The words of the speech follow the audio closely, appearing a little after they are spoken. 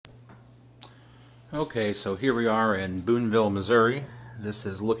Okay, so here we are in Boonville, Missouri. This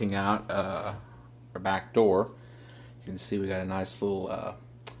is looking out our back door. You can see we got a nice little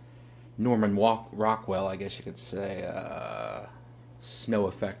Norman Rockwell, I guess you could say, snow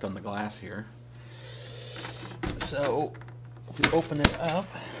effect on the glass here. So if we open it up,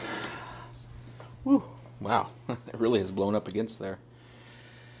 whew, wow, it really has blown up against there.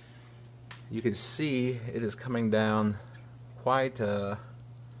 You can see it is coming down quite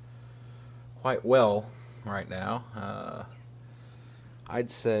well right now. I'd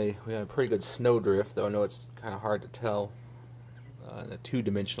say we have a pretty good snow drift, though I know it's kind of hard to tell in a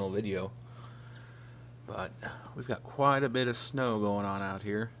two-dimensional video. But we've got quite a bit of snow going on out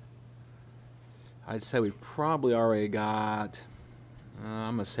here. I'd say we've probably already got,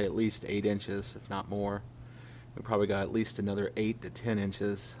 I'm going to say at least 8 inches, if not more. We probably got at least another 8 to 10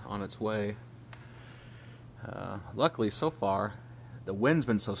 inches on its way. Luckily, so far, the wind's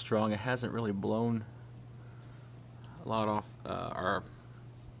been so strong it hasn't really blown a lot off.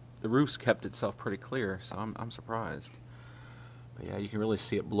 The roof's kept itself pretty clear, so I'm surprised. But yeah, you can really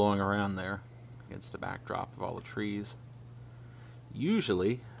see it blowing around there against the backdrop of all the trees.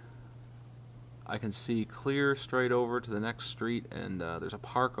 Usually, I can see clear straight over to the next street, and there's a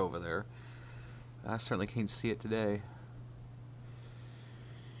park over there. I certainly can't see it today.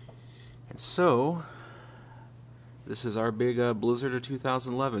 And so, this is our big blizzard of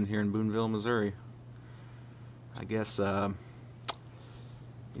 2011 here in Boonville, Missouri. I guess,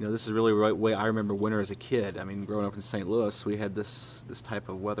 this is really the way I remember winter as a kid. I mean, growing up in St. Louis, we had this type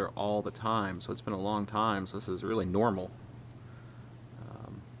of weather all the time, so it's been a long time, so this is really normal.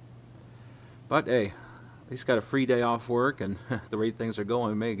 But hey, at least got a free day off work, and the way things are going,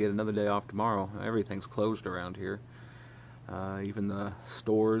 we may get another day off tomorrow. Everything's closed around here. Even the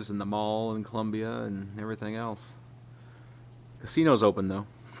stores and the mall in Columbia and everything else. Casino's open though,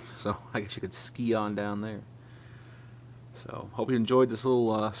 so I guess you could ski on down there. So, hope you enjoyed this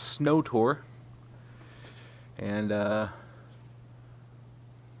little snow tour. And I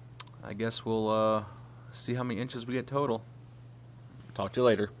guess we'll see how many inches we get total. Talk to you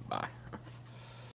later. Bye.